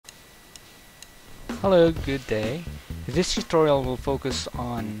Hello, good day. This tutorial will focus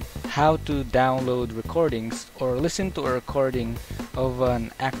on how to download recordings or listen to a recording of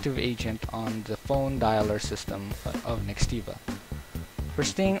an active agent on the phone dialer system of Nextiva.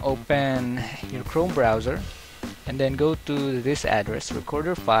 First thing, open your Chrome browser and then go to this address,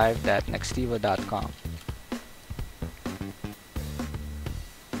 recorder5.nextiva.com.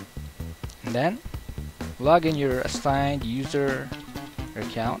 And then log in your assigned user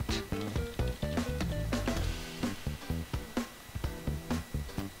account.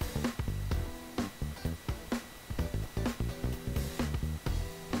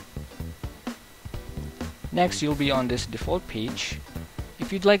 Next, you'll be on this default page.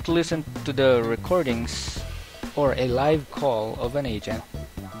 If you'd like to listen to the recordings or a live call of an agent,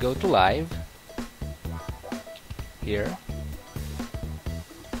 go to live here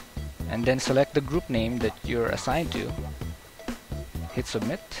and then select the group name that you're assigned to. Hit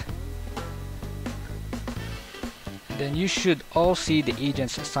submit. Then you should all see the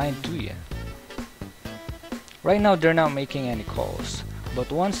agents assigned to you. Right now they're not making any calls,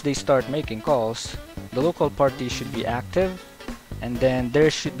 but once they start making calls, the local party should be active, and then there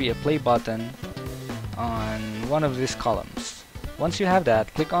should be a play button on one of these columns. Once you have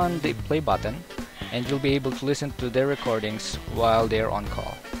that, click on the play button and you'll be able to listen to their recordings while they're on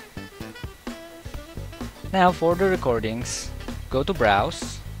call. Now for the recordings, go to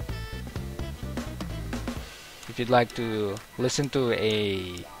browse. If you'd like to listen to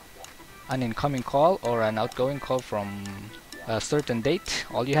an incoming call or an outgoing call from a certain date,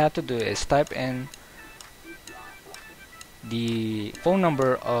 all you have to do is type in the phone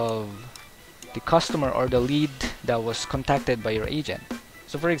number of the customer or the lead that was contacted by your agent.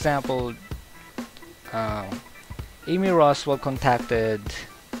 So for example, Amy Roswell contacted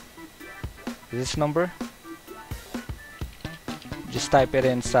this number. Just type it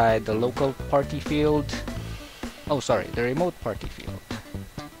inside the local party field. Oh, sorry, the remote party field.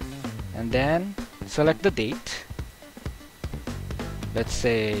 And then select the date. Let's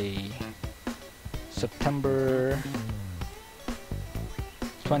say September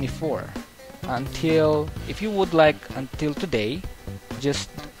 24 until, if you would like until today, just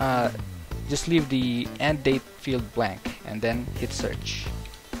leave the end date field blank and then hit search.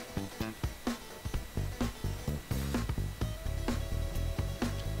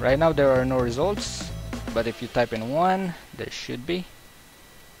 Right now there are no results, but if you type in 1, there should be.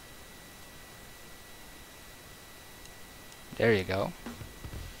 There you go.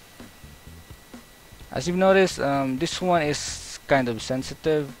 As you've noticed, this one is kind of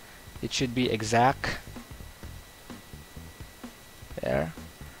sensitive. It should be exact there.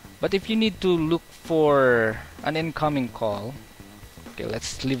 But if you need to look for an incoming call, okay,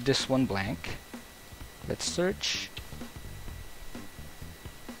 let's leave this one blank. Let's search.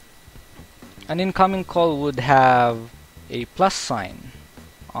 An incoming call would have a plus sign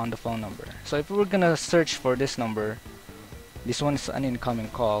on the phone number. So if we're gonna search for this number, this one is an incoming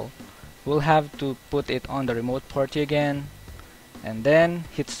call, we'll have to put it on the remote party again and then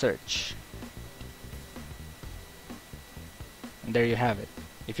hit search. And there you have it.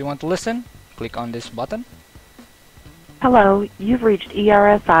 If you want to listen, click on this button. Hello, you've reached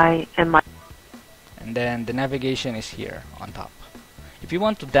ERSI and then the navigation is here on top. If you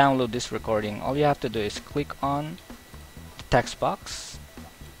want to download this recording, all you have to do is click on the text box,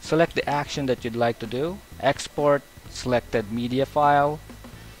 select the action that you'd like to do, export selected media file,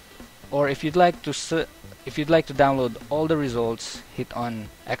 or if you'd like to download all the results, hit on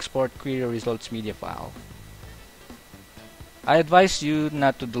export query results media file. I advise you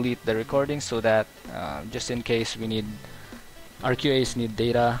not to delete the recording so that just in case our QAs need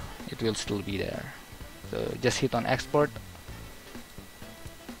data, it will still be there. So just hit on export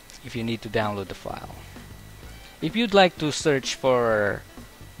if you need to download the file. If you'd like to search for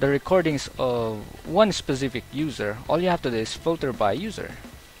the recordings of one specific user, all you have to do is filter by user.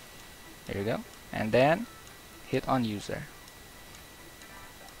 There you go. And then hit on user.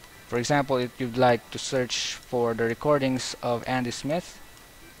 For example, if you'd like to search for the recordings of Andy Smith,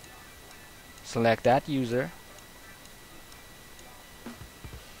 select that user.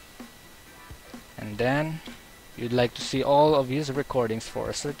 And then you'd like to see all of his recordings for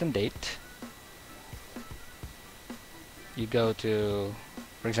a certain date. You go to,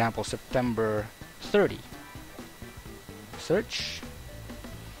 for example, September 30. Search.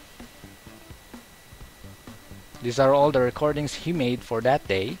 These are all the recordings he made for that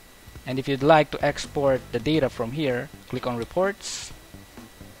day. And if you'd like to export the data from here, click on reports.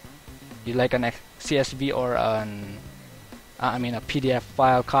 You'd like an CSV or a PDF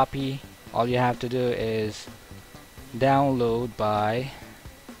file copy, all you have to do is download by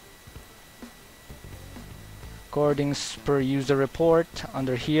recordings per user report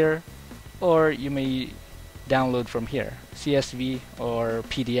under here, or you may download from here, CSV or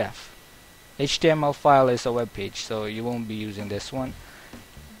PDF. HTML file is a web page, so you won't be using this one.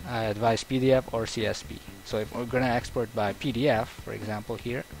 I advise PDF or CSV. So if we're gonna export by PDF, for example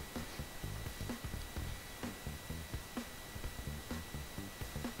here,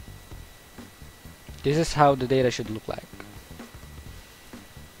 this is how the data should look like.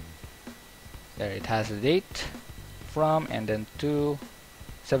 There it has the date, from, and then to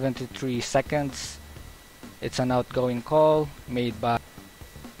 73 seconds. It's an outgoing call made by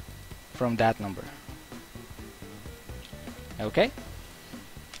from that number. Okay?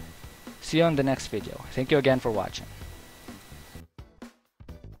 See you on the next video. Thank you again for watching.